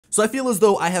So I feel as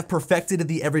though I have perfected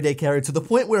the everyday carry to the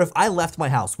point where if I left my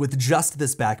house with just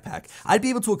this backpack, I'd be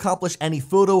able to accomplish any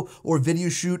photo or video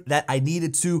shoot that I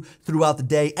needed to throughout the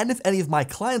day. And if any of my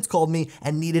clients called me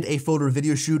and needed a photo or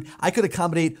video shoot, I could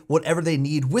accommodate whatever they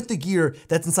need with the gear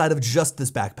that's inside of just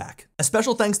this backpack. A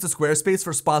special thanks to Squarespace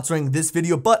for sponsoring this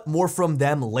video, but more from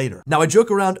them later. Now I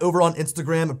joke around over on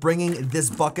Instagram bringing this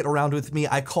bucket around with me.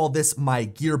 I call this my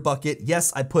gear bucket.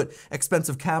 Yes, I put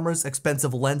expensive cameras,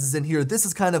 expensive lenses in here. This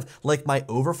is kind of like my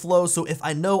overflow. So if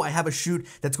I know I have a shoot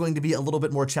that's going to be a little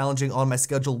bit more challenging on my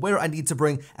schedule where I need to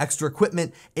bring extra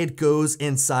equipment, it goes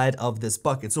inside of this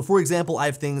bucket. So for example, I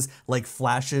have things like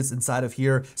flashes inside of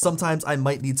here. Sometimes I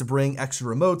might need to bring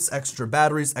extra remotes, extra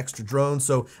batteries, extra drones.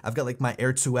 So I've got like my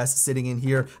Air 2S sitting in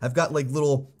here. I've got like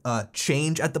little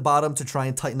change at the bottom to try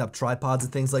and tighten up tripods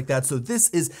and things like that. So this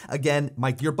is, again,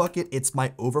 my gear bucket. It's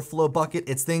my overflow bucket.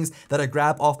 It's things that I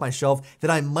grab off my shelf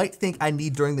that I might think I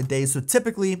need during the day. So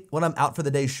typically when I'm out for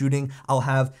the day shooting, I'll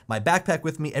have my backpack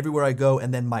with me everywhere I go,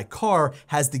 and then my car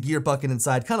has the gear bucket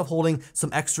inside, kind of holding some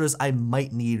extras I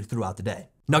might need throughout the day.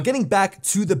 Now getting back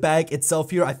to the bag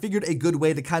itself here, I figured a good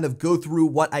way to kind of go through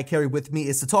what I carry with me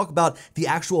is to talk about the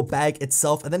actual bag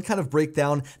itself and then kind of break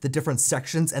down the different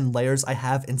sections and layers I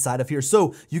have inside of here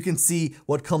so you can see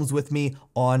what comes with me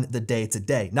on the day to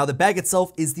day. Now the bag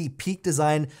itself is the Peak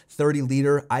Design 30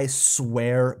 liter. I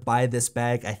swear by this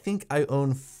bag. I think I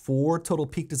own 4 total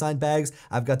Peak Design bags.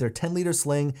 I've got their 10 liter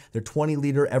sling, their 20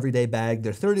 liter everyday bag,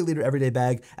 their 30 liter everyday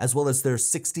bag, as well as their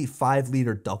 65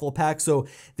 liter duffel pack. So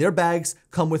their bags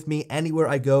come with me anywhere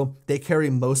I go. They carry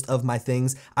most of my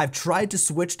things. I've tried to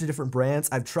switch to different brands.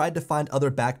 I've tried to find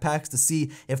other backpacks to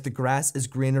see if the grass is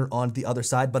greener on the other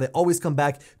side, but I always come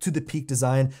back to the Peak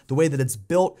Design. The way that it's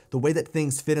built, the way that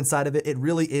things fit inside of it, it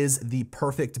really is the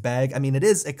perfect bag. I mean, it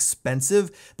is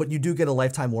expensive, but you do get a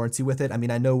lifetime warranty with it. I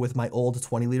mean, I know with my old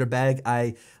 20 liter bag,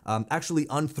 I actually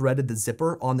unthreaded the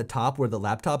zipper on the top where the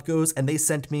laptop goes, and they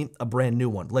sent me a brand new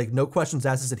one. Like, no questions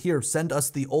asked. I said, here, send us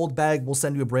the old bag, we'll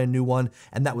send you a brand new one,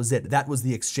 and that was it. That was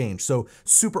the exchange. So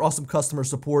super awesome customer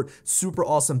support, super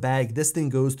awesome bag. This thing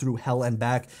goes through hell and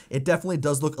back. It definitely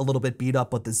does look a little bit beat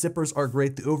up, but the zippers are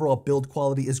great. The overall build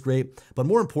quality is great, but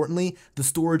more importantly, the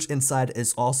storage inside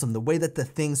is awesome. The way that the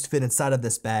things fit inside of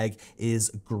this bag is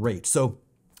great. So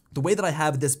the way that I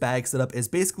have this bag set up is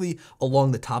basically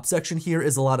along the top section here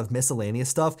is a lot of miscellaneous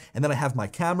stuff. And then I have my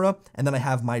camera, and then I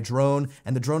have my drone,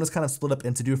 and the drone is kind of split up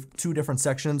into 2 different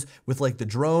sections with like the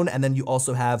drone. And then you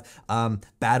also have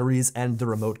batteries and the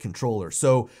remote controller.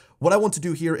 So what I want to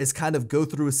do here is kind of go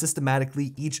through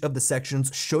systematically each of the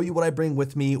sections, show you what I bring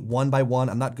with me one by one.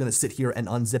 I'm not going to sit here and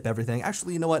unzip everything.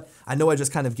 Actually, you know what? I know I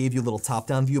just kind of gave you a little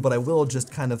top-down view, but I will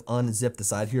just kind of unzip the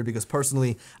side here because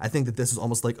personally, I think that this is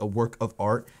almost like a work of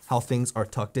art, how things are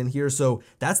tucked in here. So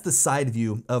that's the side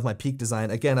view of my Peak Design.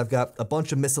 Again, I've got a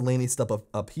bunch of miscellaneous stuff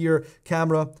up here,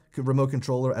 camera, remote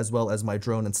controller, as well as my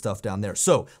drone and stuff down there.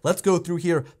 So let's go through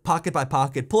here pocket by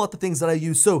pocket, pull out the things that I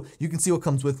use so you can see what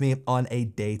comes with me on a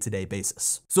day-to-day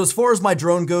basis. So as far as my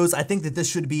drone goes, I think that this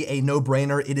should be a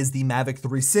no-brainer. It is the Mavic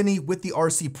 3 Cine with the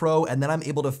RC Pro, and then I'm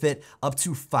able to fit up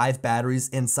to 5 batteries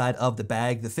inside of the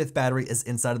bag. The 5th battery is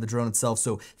inside of the drone itself,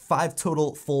 so 5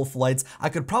 total full flights. I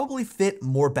could probably fit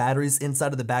more batteries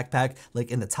inside of the backpack,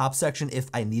 like in the top section if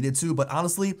I needed to, but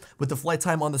honestly, with the flight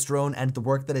time on this drone and the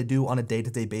work that I do on a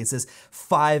day-to-day basis,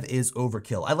 5 is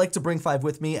overkill. I like to bring 5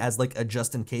 with me as like a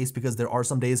just in case because there are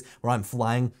some days where I'm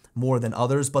flying more than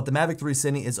others, but the Mavic 3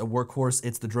 Cine is a workhorse.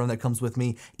 It's the drone that comes with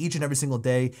me each and every single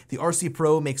day. The RC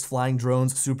Pro makes flying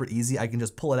drones super easy. I can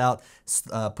just pull it out,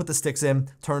 put the sticks in,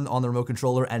 turn on the remote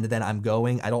controller, and then I'm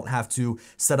going. I don't have to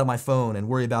set up my phone and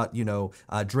worry about, you know,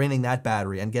 draining that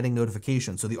battery and getting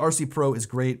notifications. So the RC Pro is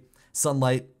great.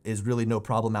 Sunlight is really no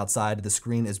problem outside. The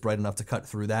screen is bright enough to cut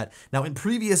through that. Now, in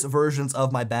previous versions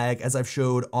of my bag, as I've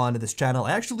showed on this channel,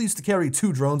 I actually used to carry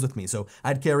 2 drones with me. So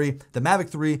I'd carry the Mavic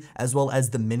 3 as well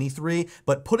as the Mini 3,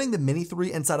 but putting the Mini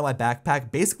 3 inside of my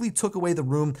backpack basically took away the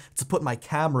room to put my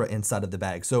camera inside of the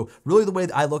bag. So really the way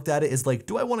that I looked at it is like,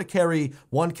 do I want to carry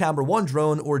 1 camera, 1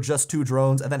 drone, or just 2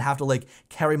 drones and then have to like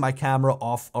carry my camera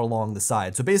off along the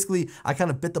side? So basically I kind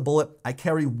of bit the bullet. I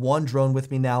carry 1 drone with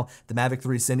me now, the Mavic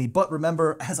 3 Cine, but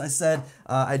remember, as I said,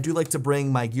 I do like to bring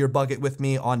my gear bucket with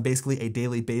me on basically a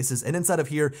daily basis, and inside of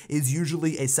here is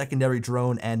usually a secondary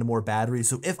drone and more batteries.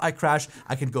 So if I crash,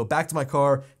 I can go back to my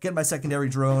car, get my secondary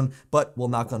drone, but we'll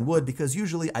knock on wood because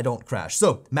usually I don't crash.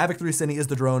 So Mavic 3 Cine is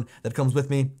the drone that comes with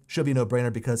me. Should be no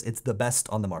brainer because it's the best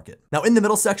on the market. Now in the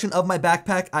middle section of my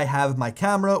backpack, I have my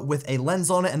camera with a lens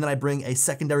on it, and then I bring a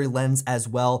secondary lens as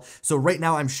well. So right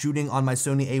now I'm shooting on my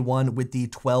Sony A1 with the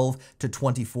 12 to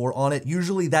 24 on it.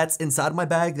 Usually that that's inside my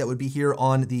bag. That would be here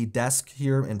on the desk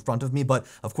here in front of me, but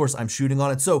of course I'm shooting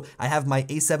on it. So I have my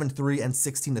A7 III and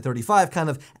 16-35 kind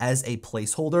of as a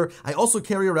placeholder. I also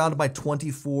carry around my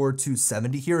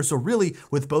 24-70 here. So really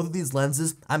with both of these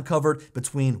lenses, I'm covered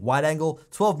between wide angle,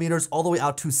 12 meters, all the way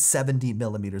out to 70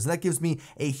 millimeters. And that gives me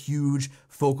a huge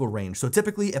focal range. So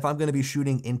typically if I'm gonna be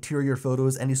shooting interior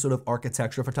photos, any sort of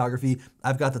architecture photography,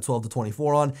 I've got the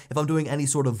 12-24 on. If I'm doing any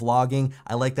sort of vlogging,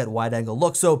 I like that wide angle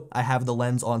look, so I have the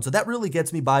lens on. So that really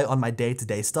gets me by on my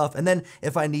day-to-day stuff. And then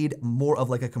if I need more of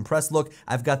like a compressed look,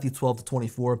 I've got the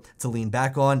 12-24 to lean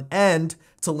back on. And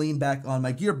to lean back on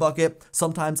my gear bucket,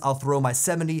 sometimes I'll throw my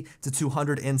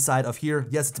 70-200 inside of here.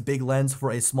 Yes, it's a big lens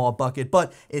for a small bucket,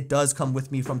 but it does come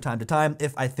with me from time to time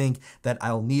if I think that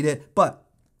I'll need it. But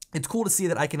it's cool to see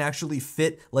that I can actually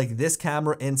fit like this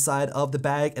camera inside of the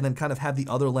bag and then kind of have the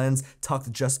other lens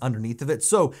tucked just underneath of it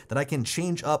so that I can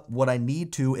change up what I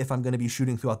need to if I'm going to be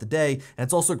shooting throughout the day. And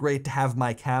it's also great to have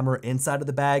my camera inside of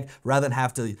the bag rather than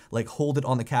have to like hold it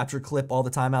on the capture clip all the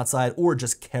time outside or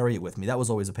just carry it with me. That was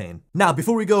always a pain. Now,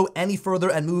 before we go any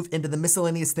further and move into the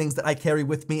miscellaneous things that I carry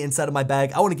with me inside of my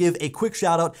bag, I want to give a quick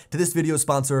shout out to this video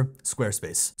sponsor,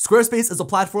 Squarespace. Squarespace is a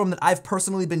platform that I've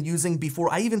personally been using before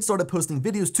I even started posting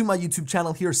videos to my YouTube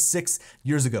channel here 6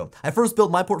 years ago. I first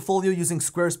built my portfolio using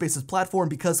Squarespace's platform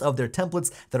because of their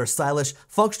templates that are stylish,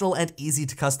 functional, and easy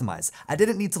to customize. I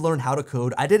didn't need to learn how to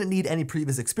code, I didn't need any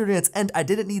previous experience, and I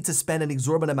didn't need to spend an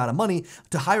exorbitant amount of money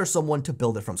to hire someone to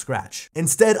build it from scratch.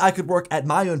 Instead, I could work at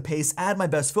my own pace, add my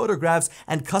best photographs,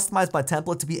 and customize my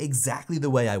template to be exactly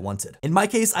the way I wanted. In my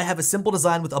case, I have a simple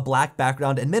design with a black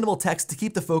background and minimal text to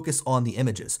keep the focus on the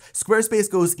images.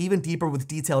 Squarespace goes even deeper with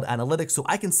detailed analytics so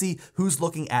I can see who's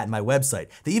looking at my website.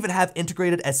 They even have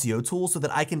integrated SEO tools so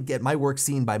that I can get my work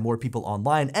seen by more people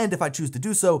online, and if I choose to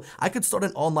do so, I could start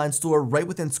an online store right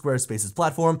within Squarespace's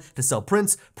platform to sell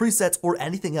prints, presets, or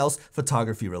anything else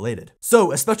photography related.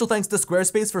 So a special thanks to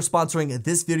Squarespace for sponsoring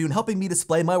this video and helping me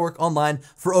display my work online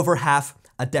for over half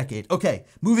a decade. Okay,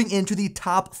 moving into the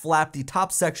top flap, the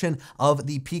top section of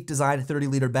the Peak Design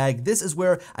 30-liter bag. This is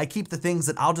where I keep the things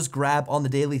that I'll just grab on the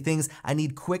daily, things I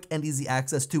need quick and easy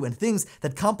access to, and things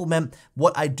that complement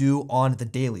what I do on the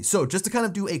daily. So just to kind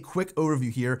of do a quick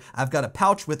overview here, I've got a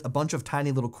pouch with a bunch of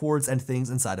tiny little cords and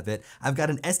things inside of it. I've got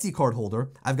an SD card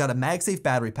holder. I've got a MagSafe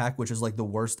battery pack, which is like the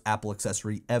worst Apple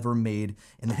accessory ever made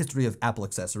in the history of Apple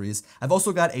accessories. I've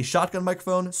also got a shotgun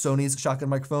microphone, Sony's shotgun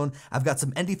microphone. I've got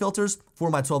some ND filters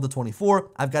for my 12-24.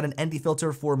 I've got an ND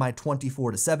filter for my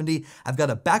 24-70. I've got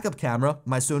a backup camera,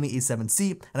 my Sony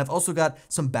a7C, and I've also got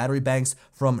some battery banks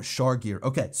from Shar Gear.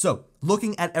 Okay, so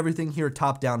looking at everything here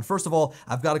top down, first of all,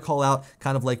 I've got to call out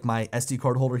kind of like my SD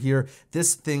card holder here.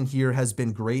 This thing here has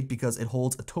been great because it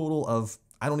holds a total of,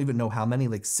 I don't even know how many,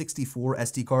 like 64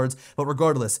 SD cards, but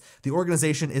regardless, the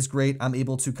organization is great. I'm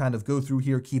able to kind of go through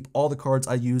here, keep all the cards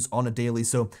I use on a daily.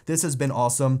 So this has been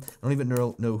awesome. I don't even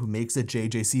know who makes it,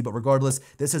 JJC, but regardless,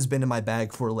 this has been in my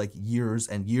bag for like years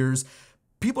and years.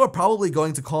 People are probably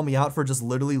going to call me out for just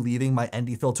literally leaving my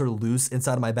ND filter loose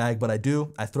inside of my bag, but I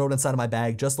do. I throw it inside of my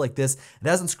bag just like this. It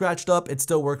hasn't scratched up. It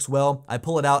still works well. I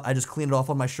pull it out. I just clean it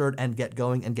off on my shirt and get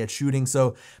going and get shooting.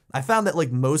 So I found that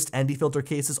like most ND filter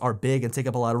cases are big and take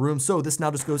up a lot of room. So this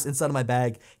now just goes inside of my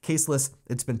bag, caseless.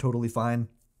 It's been totally fine.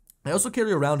 I also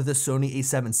carry around this Sony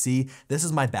a7C. This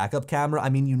is my backup camera. I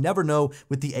mean, you never know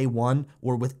with the A1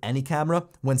 or with any camera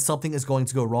when something is going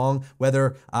to go wrong,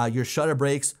 whether your shutter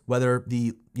breaks, whether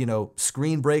the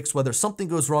screen breaks, whether something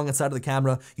goes wrong inside of the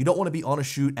camera. You don't want to be on a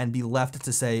shoot and be left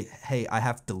to say, hey, I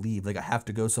have to leave, like I have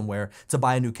to go somewhere to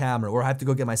buy a new camera, or I have to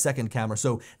go get my second camera.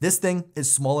 So this thing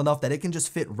is small enough that it can just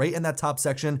fit right in that top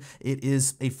section. It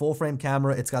is a full frame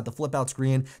camera. It's got the flip out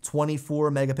screen,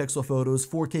 24 megapixel photos,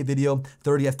 4K video,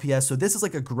 30 FPS. So this is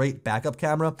like a great backup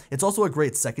camera. It's also a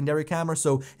great secondary camera.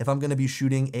 So if I'm going to be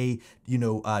shooting a,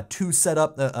 a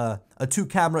two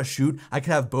camera shoot, I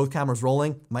could have both cameras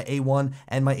rolling, my A1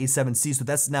 and my A7C. So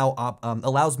that's now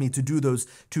allows me to do those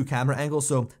two camera angles.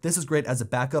 So this is great as a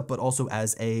backup, but also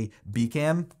as a B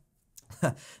cam.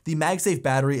 The MagSafe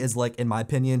battery is, like, in my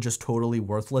opinion, just totally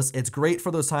worthless. It's great for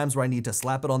those times where I need to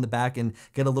slap it on the back and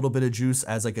get a little bit of juice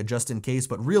as like a just in case,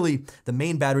 but really the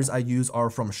main batteries I use are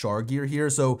from Shar Gear here.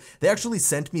 So they actually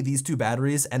sent me these two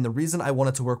batteries, and the reason I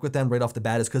wanted to work with them right off the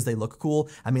bat is because they look cool.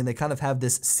 I mean, they kind of have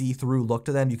this see-through look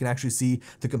to them. You can actually see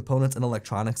the components and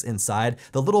electronics inside.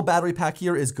 The little battery pack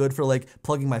here is good for like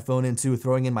plugging my phone into,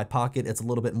 throwing in my pocket. It's a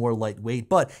little bit more lightweight,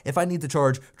 but if I need to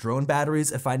charge drone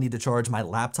batteries, if I need to charge my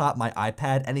laptop, my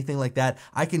iPad, anything like that,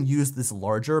 I can use this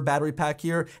larger battery pack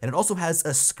here, and it also has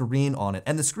a screen on it.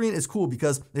 And the screen is cool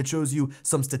because it shows you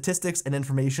some statistics and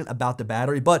information about the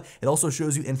battery, but it also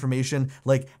shows you information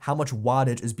like how much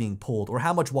wattage is being pulled or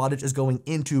how much wattage is going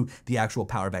into the actual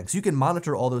power bank. So you can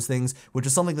monitor all those things, which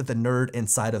is something that the nerd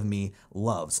inside of me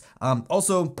loves.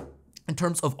 Also, in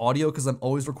terms of audio, because I'm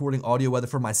always recording audio, whether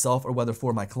for myself or whether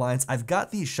for my clients, I've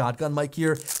got the shotgun mic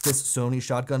here. This Sony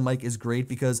shotgun mic is great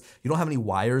because you don't have any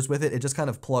wires with it. It just kind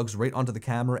of plugs right onto the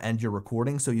camera and you're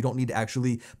recording, so you don't need to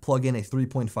actually plug in a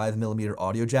 3.5mm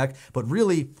audio jack. But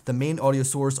really, the main audio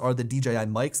source are the DJI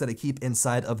mics that I keep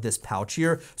inside of this pouch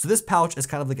here. So this pouch is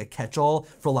kind of like a catch-all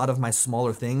for a lot of my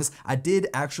smaller things. I did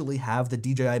actually have the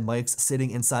DJI mics sitting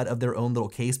inside of their own little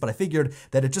case, but I figured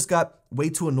that it just got way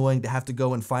too annoying to have to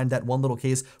go and find that one little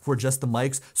case for just the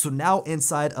mics. So now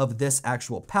inside of this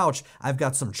actual pouch, I've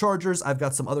got some chargers, I've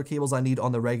got some other cables I need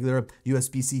on the regular,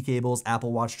 USB-C cables,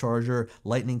 Apple Watch charger,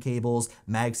 lightning cables,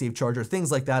 MagSafe charger,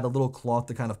 things like that, a little cloth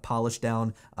to kind of polish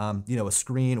down, you know, a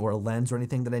screen or a lens or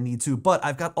anything that I need to. But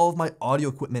I've got all of my audio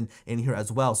equipment in here as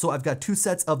well. So I've got 2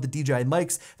 sets of the DJI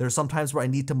mics. There are some times where I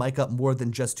need to mic up more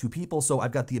than just 2 people. So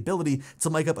I've got the ability to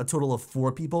mic up a total of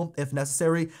 4 people if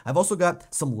necessary. I've also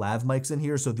got some lav mics in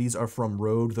here. So these are from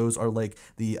Rode. Those are like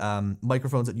the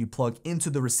microphones that you plug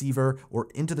into the receiver or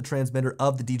into the transmitter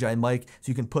of the DJI mic, so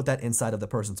you can put that inside of the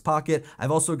person's pocket.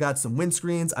 I've also got some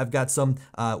windscreens. I've got some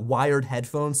wired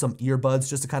headphones, some earbuds,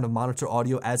 just to kind of monitor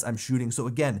audio as I'm shooting. So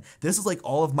again, this is like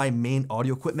all of my main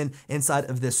audio equipment inside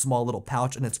of this small little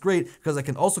pouch, and it's great because I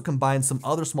can also combine some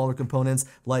other smaller components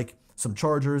like some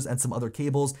chargers and some other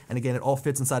cables. And again, it all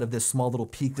fits inside of this small little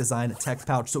Peak Design tech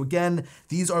pouch. So again,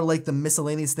 these are like the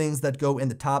miscellaneous things that go in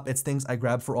the top. It's things I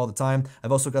grab for all the time.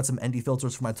 I've also got some ND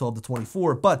filters for my 12 to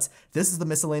 24, but this is the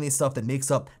miscellaneous stuff that makes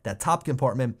up that top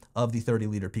compartment of the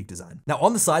 30-liter Peak Design. Now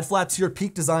on the side flaps here,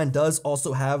 Peak Design does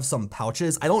also have some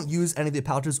pouches. I don't use any of the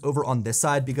pouches over on this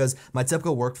side because my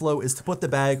typical workflow is to put the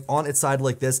bag on its side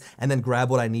like this and then grab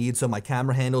what I need. So my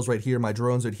camera handles right here, my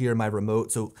drones right here, my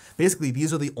remote. So basically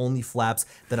these are the only flaps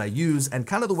that I use, and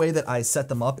kind of the way that I set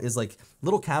them up is like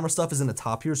little camera stuff is in the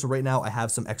top here. So right now I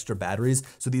have some extra batteries.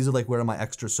 So these are like where my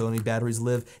extra Sony batteries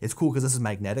live. It's cool because this is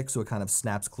magnetic, so it kind of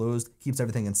snaps closed, keeps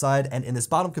everything inside. And in this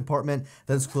bottom compartment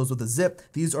that is closed with a zip,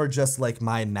 these are just like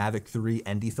my Mavic 3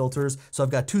 ND filters. So I've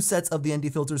got 2 sets of the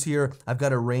ND filters here. I've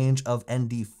got a range of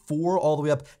ND4 all the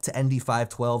way up to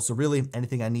ND512. So really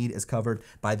anything I need is covered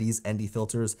by these ND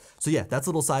filters. So yeah, that's a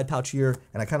little side pouch here.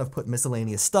 And I kind of put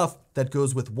miscellaneous stuff that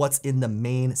goes with what's in the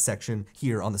main section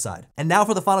here on the side. And now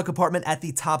for the final compartment at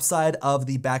the top side of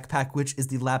the backpack, which is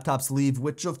the laptop sleeve,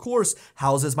 which of course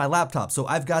houses my laptop. So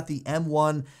I've got the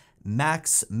M1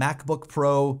 Max MacBook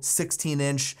Pro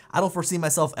 16-inch. I don't foresee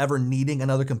myself ever needing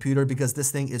another computer because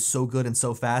this thing is so good and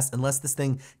so fast. Unless this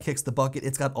thing kicks the bucket,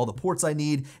 it's got all the ports I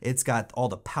need, it's got all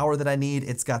the power that I need,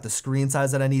 it's got the screen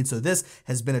size that I need. So this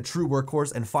has been a true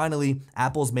workhorse, and finally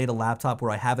Apple's made a laptop where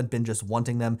I haven't been just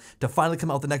wanting them to finally come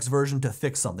out with the next version to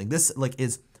fix something. This like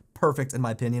is perfect in my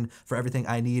opinion for everything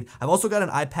I need. I've also got an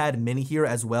iPad mini here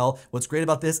as well. What's great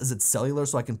about this is it's cellular,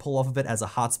 so I can pull off of it as a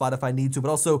hotspot if I need to,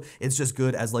 but also it's just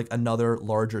good as like another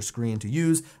larger screen to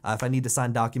use. If I need to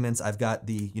sign documents, I've got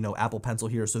the, you know, Apple Pencil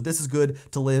here. So this is good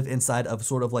to live inside of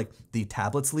sort of like the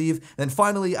tablet sleeve. And then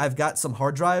finally, I've got some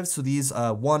hard drives. So these,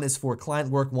 one is for client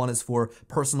work, one is for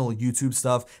personal YouTube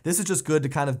stuff. This is just good to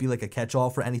kind of be like a catch-all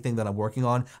for anything that I'm working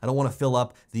on. I don't want to fill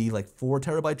up the like 4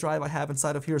 terabyte drive I have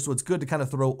inside of here. So it's good to kind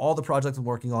of throw all the projects I'm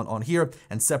working on here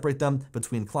and separate them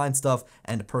between client stuff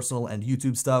and personal and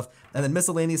YouTube stuff. And then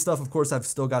miscellaneous stuff, of course, I've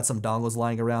still got some dongles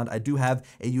lying around. I do have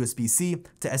a USB-C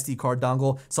to SD card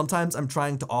dongle. Sometimes I'm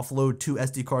trying to offload 2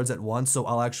 SD cards at once, so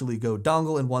I'll actually go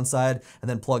dongle in one side and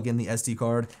then plug in the SD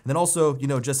card. And then also, you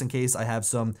know, just in case I have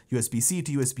some USB-C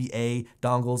to USB-A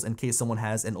dongles in case someone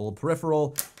has an old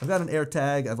peripheral. I've got an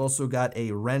AirTag. I've also got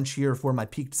a wrench here for my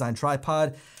Peak Design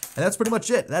tripod. And that's pretty much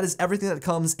it. That is everything that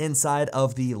comes inside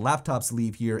of the laptop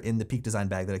sleeve here in the Peak Design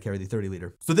bag that I carry, the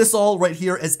 30-liter. So this all right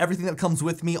here is everything that comes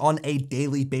with me on a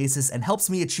daily basis and helps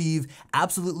me achieve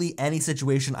absolutely any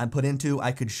situation I'm put into.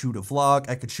 I could shoot a vlog,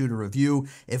 I could shoot a review.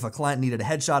 If a client needed a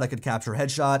headshot, I could capture a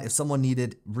headshot. If someone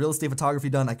needed real estate photography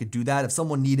done, I could do that. If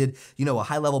someone needed, you know, a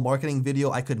high-level marketing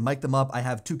video, I could mic them up. I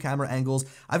have 2 camera angles.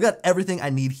 I've got everything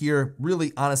I need here,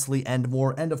 really, honestly, and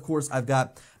more. And of course, I've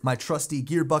got my trusty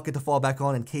gear bucket to fall back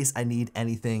on in case case I need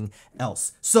anything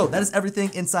else. So that is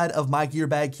everything inside of my gear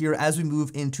bag here as we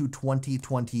move into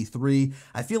 2023.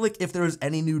 I feel like if there's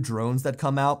any new drones that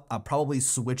come out, I'll probably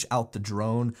switch out the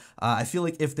drone. I feel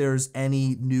like if there's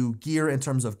any new gear in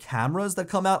terms of cameras that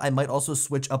come out, I might also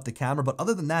switch up the camera. But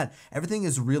other than that, everything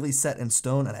is really set in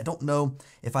stone, and I don't know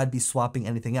if I'd be swapping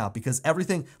anything out because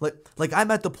everything, like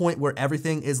I'm at the point where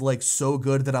everything is like so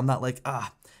good that I'm not like,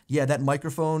 yeah, that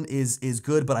microphone is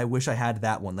good, but I wish I had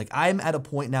that one. Like I'm at a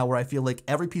point now where I feel like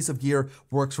every piece of gear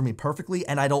works for me perfectly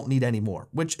and I don't need any more,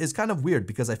 which is kind of weird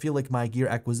because I feel like my gear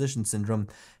acquisition syndrome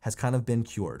has kind of been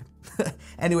cured.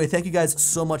 Anyway, thank you guys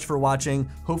so much for watching.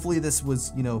 Hopefully this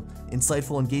was, you know,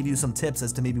 insightful and gave you some tips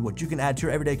as to maybe what you can add to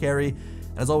your everyday carry.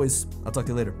 And as always, I'll talk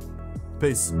to you later.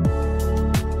 Peace.